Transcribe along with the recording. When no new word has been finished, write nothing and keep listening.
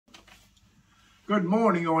Good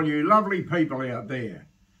morning, all you lovely people out there.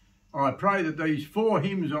 I pray that these 4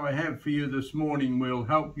 hymns I have for you this morning will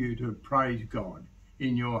help you to praise God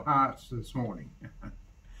in your hearts this morning.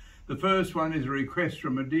 The first one is a request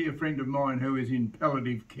from a dear friend of mine who is in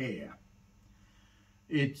palliative care.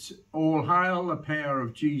 It's all hail the power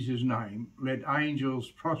of Jesus' name, let angels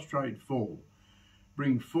prostrate fall,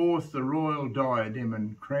 bring forth the royal diadem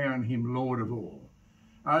and crown him Lord of all.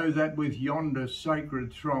 Oh, that with yonder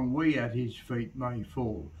sacred throng we at his feet may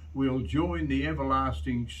fall. We'll join the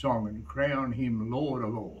everlasting song and crown him Lord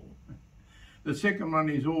of all. The second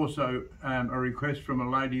one is also a request from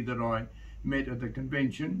a lady that I met at the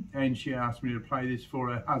convention, and she asked me to play this for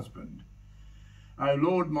her husband. O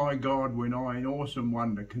Lord my God, when I in awesome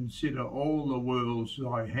wonder consider all the worlds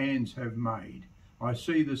thy hands have made, I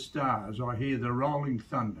see the stars, I hear the rolling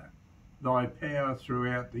thunder, thy power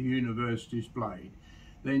throughout the universe displayed.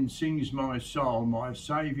 Then sings my soul, my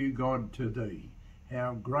Saviour God, to thee.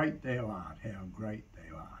 How great thou art, how great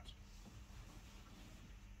thou art.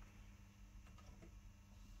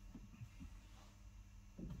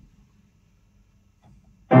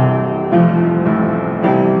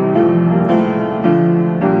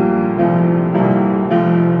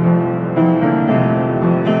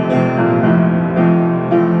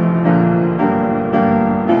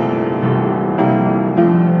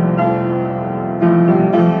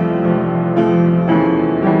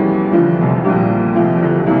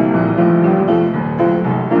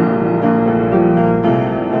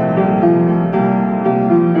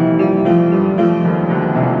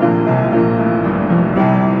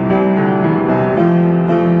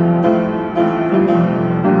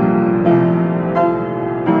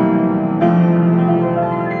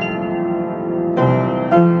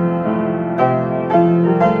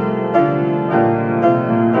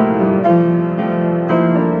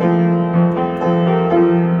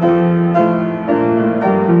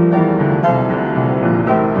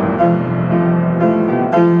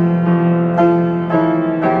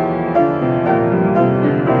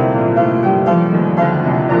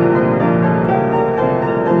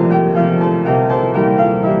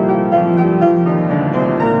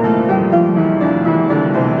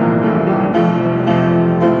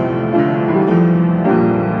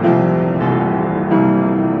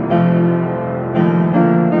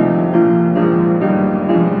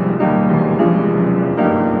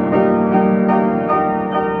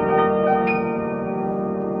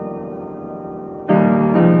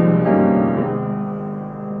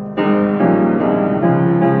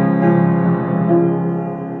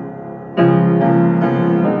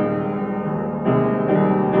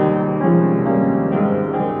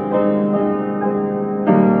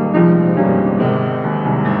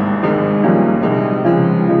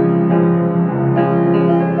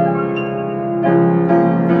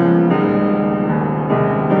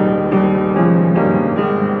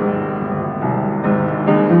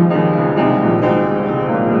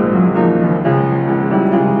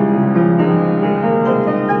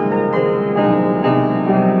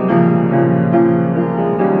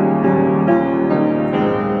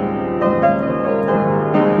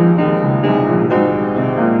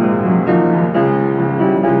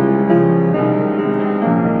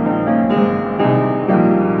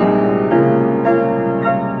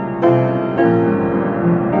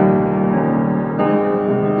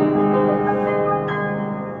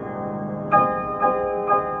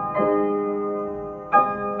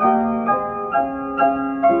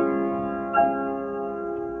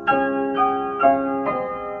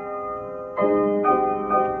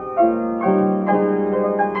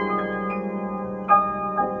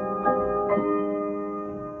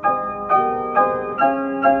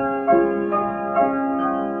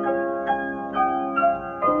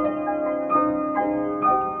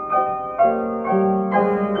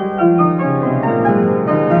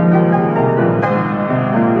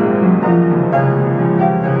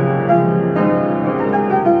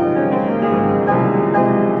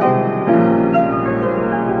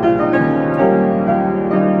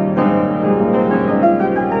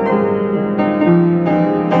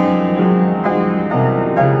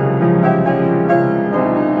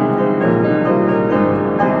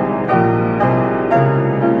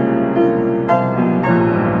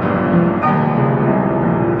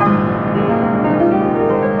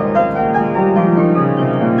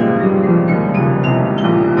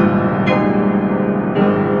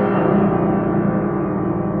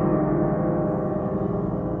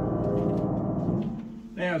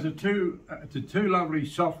 Now, to two lovely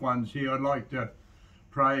soft ones here, I'd like to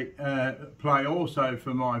play also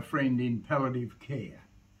for my friend in palliative care.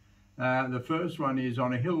 The first one is,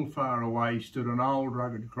 on a hill far away stood an old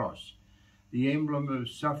rugged cross. the emblem of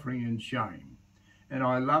suffering and shame. And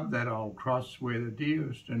I love that old cross where the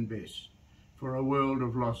dearest and best for a world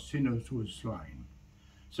of lost sinners was slain.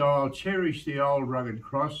 So I'll cherish the old rugged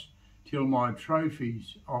cross till my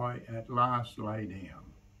trophies I at last lay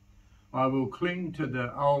down. I will cling to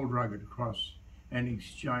the old rugged cross and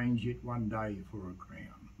exchange it one day for a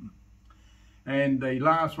crown. And the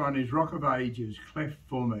last one is Rock of Ages, cleft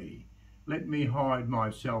for me. Let me hide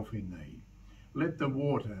myself in thee. Let the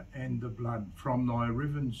water and the blood from thy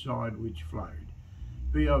riven side which flowed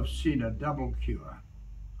be of sin a double cure.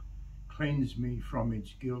 Cleanse me from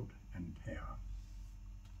its guilt and power.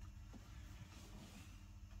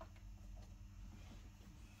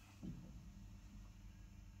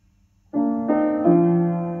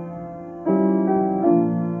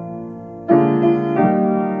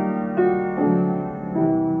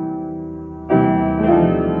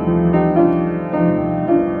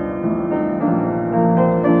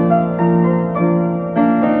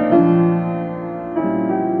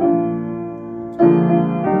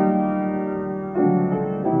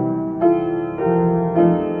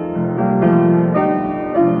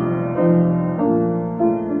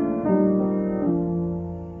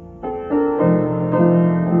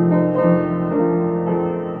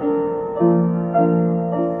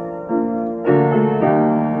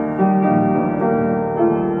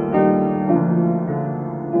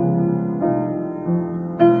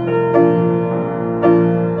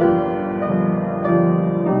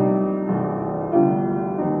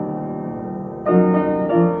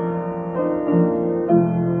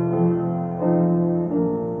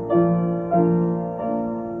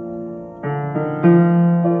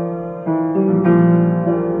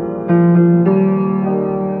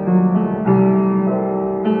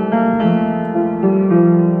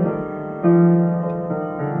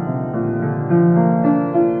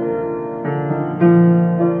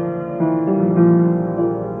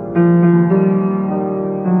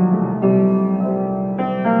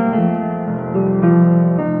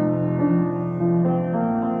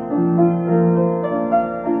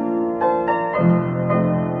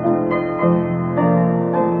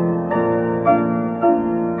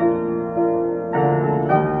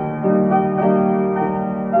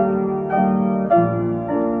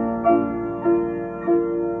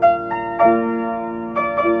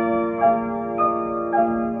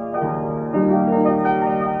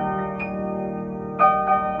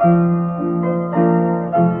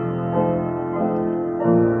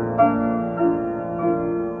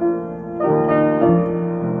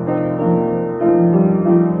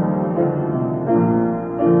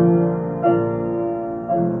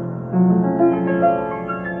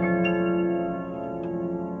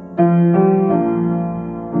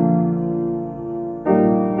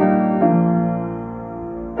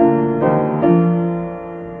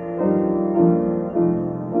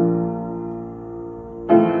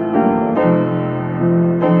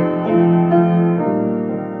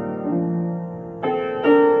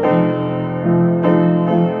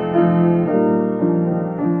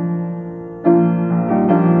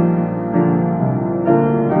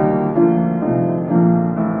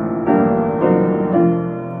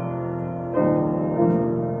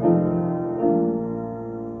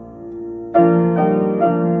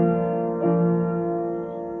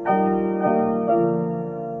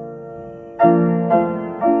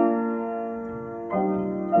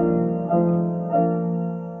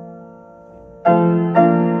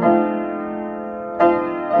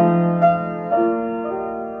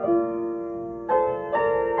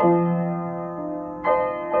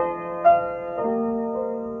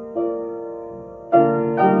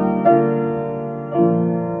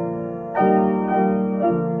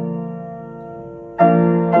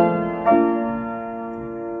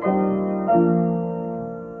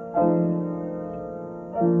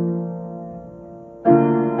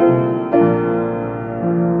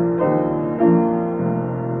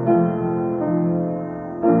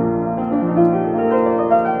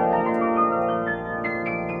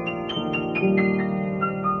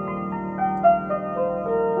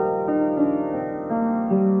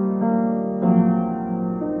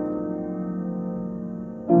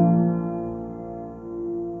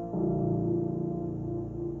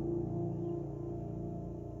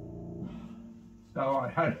 So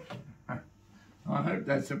I hope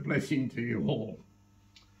that's a blessing to you all.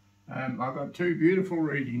 I've got two beautiful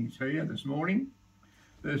readings here this morning.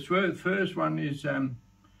 The first one is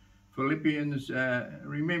Philippians,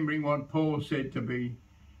 remembering what Paul said to be,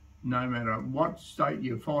 no matter what state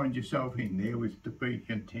you find yourself in, there was to be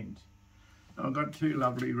content. I've got two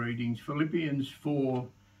lovely readings, Philippians 4,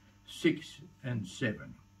 6 and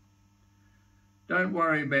 7. Don't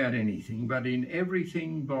worry about anything, but in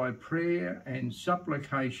everything by prayer and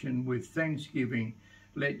supplication with thanksgiving,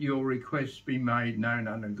 let your requests be made known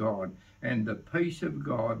unto God, and the peace of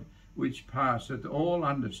God, which passeth all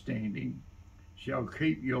understanding, shall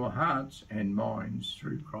keep your hearts and minds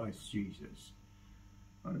through Christ Jesus.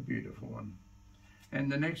 What a beautiful one.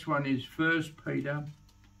 And the next one is 1 Peter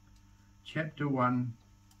chapter 1,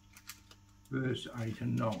 verse 8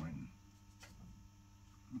 and 9.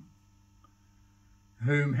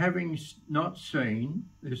 Whom having not seen,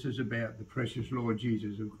 this is about the precious Lord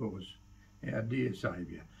Jesus, of course, our dear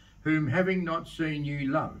Saviour, whom having not seen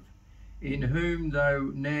you love, in whom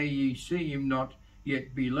though now ye see him not,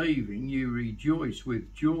 yet believing you rejoice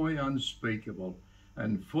with joy unspeakable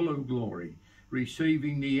and full of glory,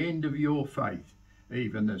 receiving the end of your faith,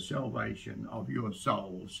 even the salvation of your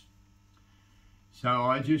souls. So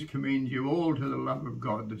I just commend you all to the love of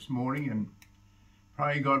God this morning, and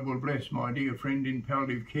pray God will bless my dear friend in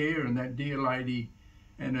palliative care and that dear lady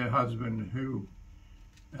and her husband who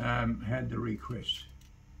had the request.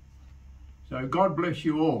 So God bless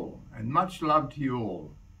you all, and much love to you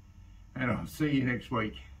all. And I'll see you next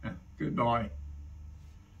week. Goodbye.